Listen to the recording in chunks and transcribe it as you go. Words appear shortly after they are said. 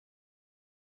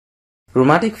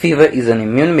Rheumatic fever is an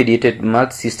immune-mediated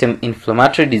multi-system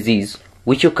inflammatory disease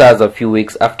which occurs a few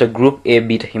weeks after group A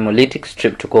beta hemolytic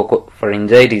streptococcal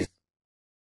pharyngitis.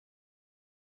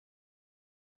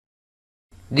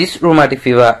 This rheumatic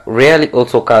fever rarely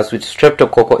also occurs with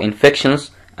streptococcal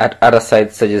infections at other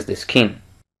sites such as the skin.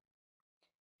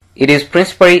 It is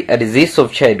principally a disease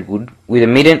of childhood with a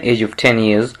median age of 10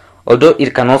 years, although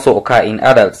it can also occur in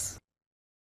adults.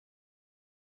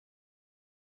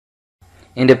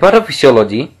 In the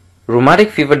pathophysiology,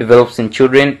 rheumatic fever develops in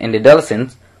children and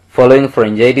adolescents following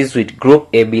pharyngitis with group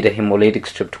A beta hemolytic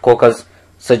streptococcus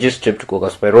such as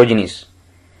Streptococcus pyogenes.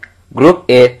 Group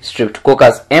A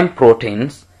Streptococcus M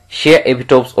proteins share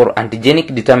epitopes or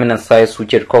antigenic determinant sites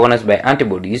which are recognized by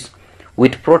antibodies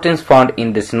with proteins found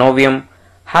in the synovium,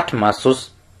 heart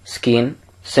muscles, skin,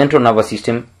 central nervous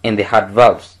system, and the heart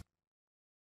valves.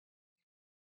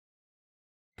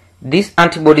 These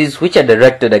antibodies, which are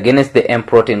directed against the M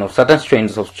protein of certain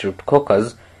strains of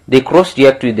Streptococcus, they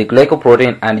cross-react with the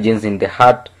glycoprotein antigens in the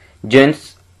heart,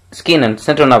 joints, skin, and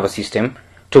central nervous system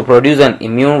to produce an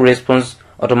immune response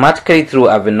automatically through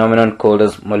a phenomenon called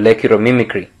as molecular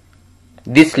mimicry.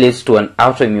 This leads to an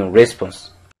autoimmune response.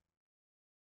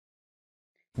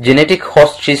 Genetic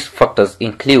host risk factors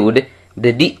include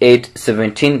the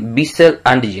D817 B-cell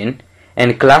antigen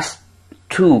and class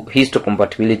II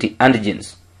histocompatibility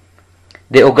antigens.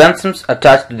 The organisms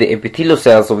attach to the epithelial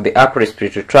cells of the upper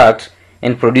respiratory tract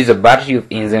and produce a battery of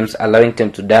enzymes allowing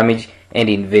them to damage and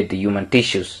invade the human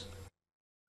tissues.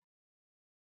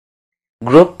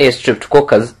 Group A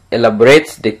Streptococcus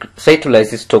elaborates the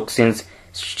cytolysis toxins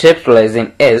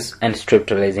streptolysine S and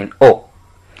streptolysine O,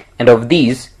 and of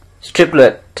these,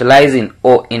 streptolysine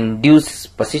O induces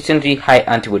persistently high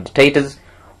antibody titers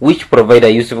which provide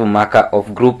a useful marker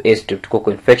of group A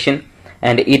streptococcal infection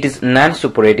and it is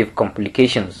non-suppurative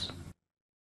complications.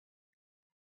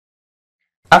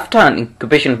 After an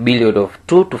incubation period of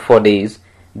 2 to 4 days,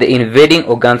 the invading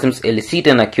organisms elicit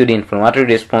an acute inflammatory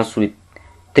response with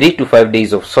 3 to 5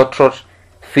 days of sore throat,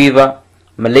 fever,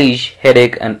 malaise,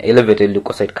 headache, and elevated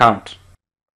leukocyte count.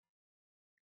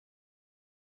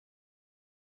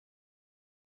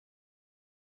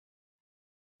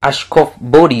 Ashkoff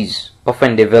bodies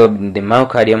often develop in the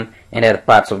myocardium and other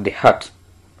parts of the heart.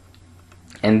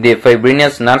 And the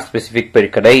fibrinous non-specific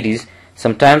pericarditis,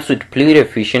 sometimes with pleural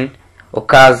effusion,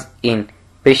 occurs in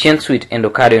patients with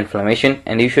endocardial inflammation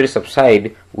and usually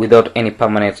subside without any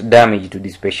permanent damage to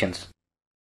these patients.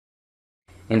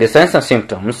 In the signs and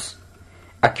symptoms,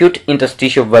 acute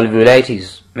interstitial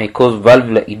valvulitis may cause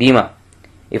valvular edema.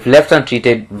 If left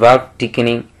untreated, valve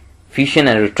thickening, fusion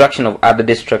and retraction of other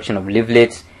destruction of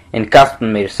leaflets and cusp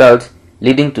may result,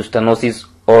 leading to stenosis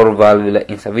or valvular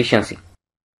insufficiency.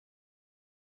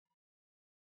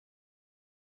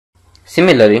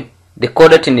 Similarly, the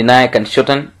chorda tendinea can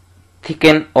shorten,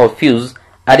 thicken, or fuse,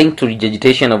 adding to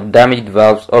regurgitation of damaged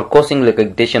valves or causing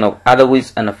regurgitation of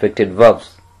otherwise unaffected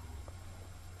valves.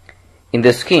 In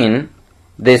the skin,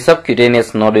 there are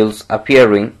subcutaneous nodules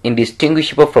appearing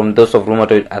indistinguishable from those of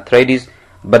rheumatoid arthritis,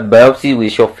 but biopsy will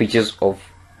show features of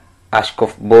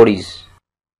Ashkoff bodies.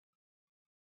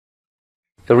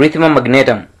 Erythema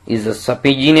marginatum is a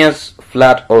serpiginous,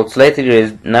 flat or slightly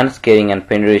raised, non-scarring and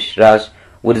painless rash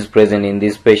which is present in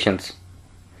these patients,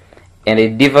 and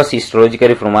it differs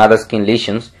histologically from other skin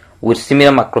lesions with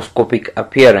similar macroscopic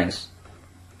appearance.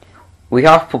 We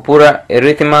have purpura,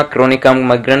 erythema chronicum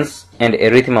migrans, and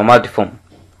erythema multiforme,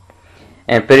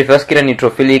 and perivascular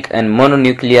neutrophilic and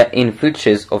mononuclear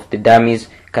infiltrates of the dermis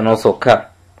can also occur.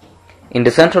 In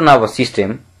the central nervous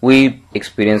system, we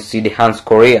experience Cede-Hans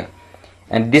chorea,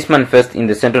 and this manifests in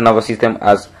the central nervous system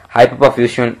as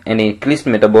hyperperfusion and increased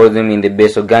metabolism in the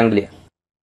basal ganglia.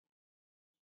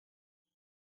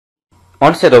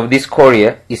 Onset of this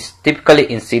chorea is typically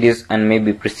insidious and may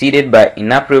be preceded by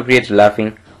inappropriate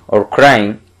laughing or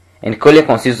crying, and chorea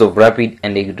consists of rapid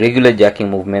and irregular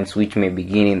jerking movements which may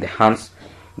begin in the hands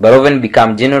but often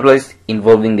become generalized,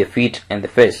 involving the feet and the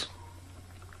face.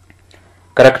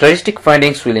 Characteristic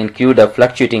findings will include a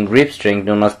fluctuating grip strength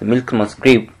known as the milkman's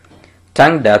grip,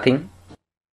 tongue darting,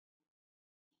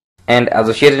 and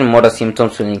associated motor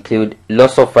symptoms will include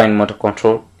loss of fine motor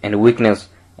control and weakness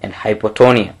and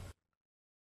hypotonia.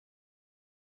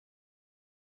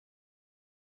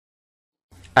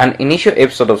 An initial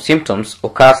episode of symptoms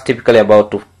occurs typically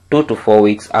about 2 to 4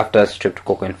 weeks after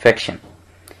streptococcal infection.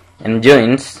 In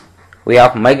joints, we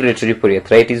have migratory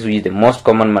polyarthritis, which is the most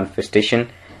common manifestation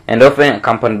and often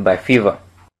accompanied by fever.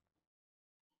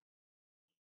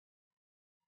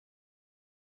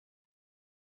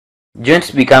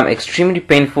 Joints become extremely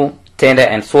painful, tender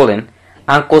and swollen.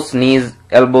 Ankles, knees,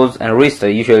 elbows and wrists are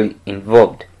usually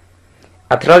involved.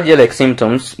 Arthralgia-like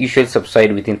symptoms usually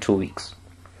subside within 2 weeks.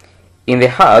 In the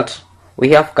heart,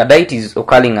 we have carditis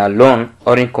occurring alone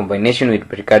or in combination with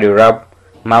pericardial rub,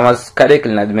 murmurs, cardiac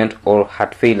enlargement, or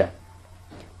heart failure.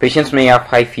 Patients may have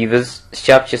high fevers,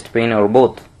 sharp chest pain, or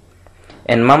both.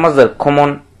 And murmurs are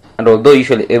common and although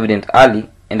usually evident early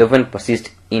and often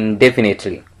persist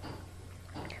indefinitely.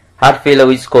 Heart failure,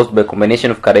 which is caused by a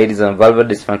combination of carditis and valvular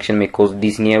dysfunction, may cause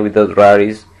dyspnea without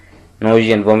rallies,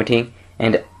 nausea and vomiting,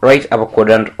 and right upper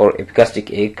quadrant or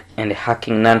epigastric ache, and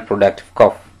hacking non-productive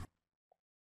cough.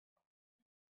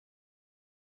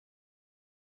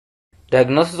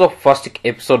 Diagnosis of first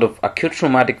episode of acute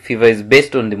rheumatic fever is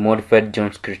based on the modified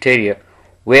Jones criteria,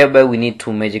 whereby we need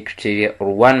 2 major criteria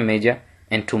or 1 major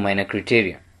and 2 minor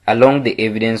criteria, along the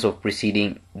evidence of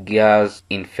preceding gas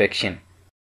infection.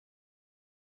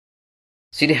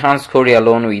 CD-Hans scoring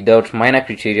alone without minor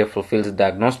criteria fulfills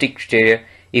diagnostic criteria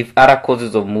if other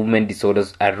causes of movement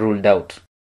disorders are ruled out.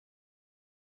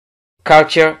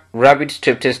 Culture, rapid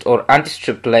strep test or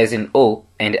anti-streptolizin O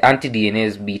and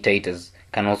anti-DNase B titers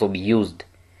can also be used,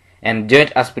 and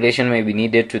joint aspiration may be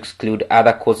needed to exclude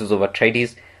other causes of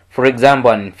arthritis, for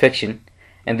example an infection,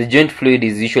 and the joint fluid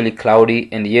is usually cloudy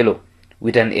and yellow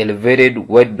with an elevated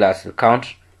white blood cell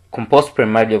count, composed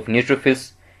primarily of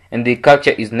neutrophils, and the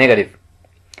culture is negative.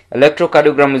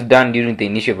 Electrocardiogram is done during the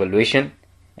initial evaluation,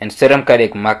 and serum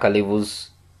cardiac marker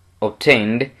levels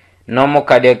obtained. Normal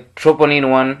cardiac troponin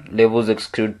 1 levels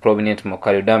exclude prominent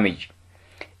myocardial damage.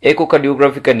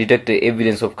 Echocardiography can detect the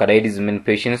evidence of carditis in many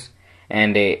patients,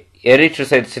 and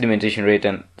erythrocyte sedimentation rate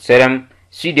and serum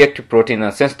C-reactive protein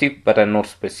are sensitive but are not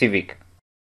specific.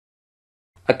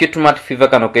 Acute rheumatic fever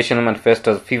can occasionally manifest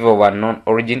as fever of unknown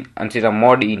origin until a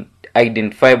more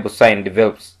identifiable sign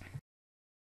develops.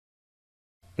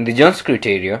 In the Jones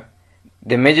criteria,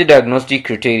 the major diagnostic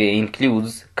criteria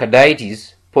includes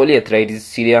carditis, polyarthritis,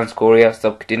 CD-Hans scoria,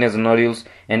 subcutaneous nodules,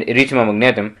 and erythema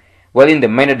marginatum, while in the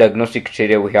minor diagnostic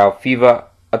criteria we have fever,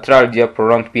 arthralgia,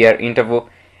 prolonged PR interval,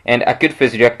 and acute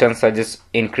phase reactance suggests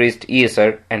increased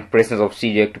ESR and presence of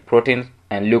C-reactive proteins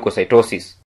and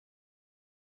leukocytosis.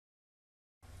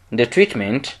 In the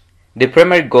treatment, the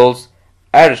primary goals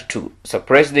are to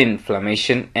suppress the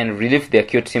inflammation and relieve the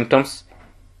acute symptoms,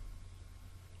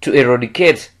 to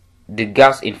eradicate the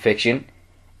gas infection,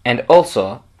 and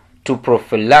also to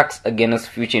prophylax against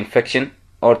future infection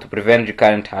or to prevent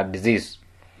recurrent heart disease.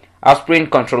 Aspirin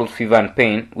controls fever and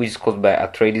pain, which is caused by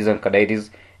arthritis and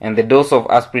carditis, and the dose of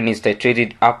aspirin is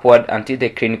titrated upward until the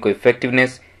clinical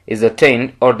effectiveness is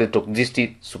attained or the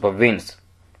toxicity supervenes.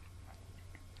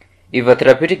 If a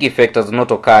therapeutic effect has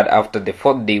not occurred after the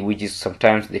 4th day, which is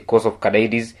sometimes the cause of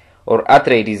carditis, or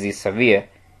arthritis is severe,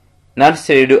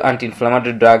 non-steroidal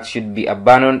anti-inflammatory drugs should be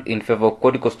abandoned in favor of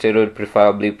corticosteroid,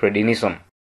 preferably prednisone.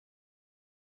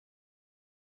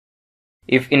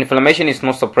 If inflammation is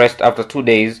not suppressed after 2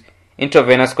 days,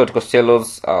 intravenous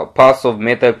corticosteroids, pulse of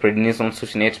methylprednisone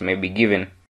succinate may be given.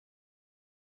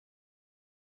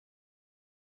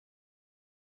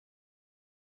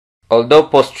 Although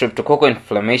post-streptococcal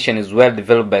inflammation is well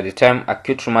developed by the time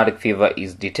acute rheumatic fever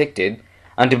is detected,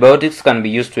 antibiotics can be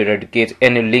used to eradicate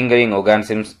any lingering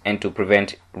organisms and to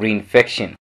prevent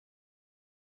reinfection.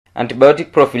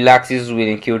 Antibiotic prophylaxis will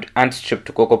include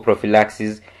anti-streptococcal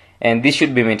prophylaxis, and this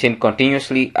should be maintained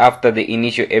continuously after the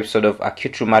initial episode of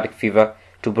acute rheumatic fever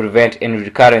to prevent any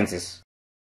recurrences.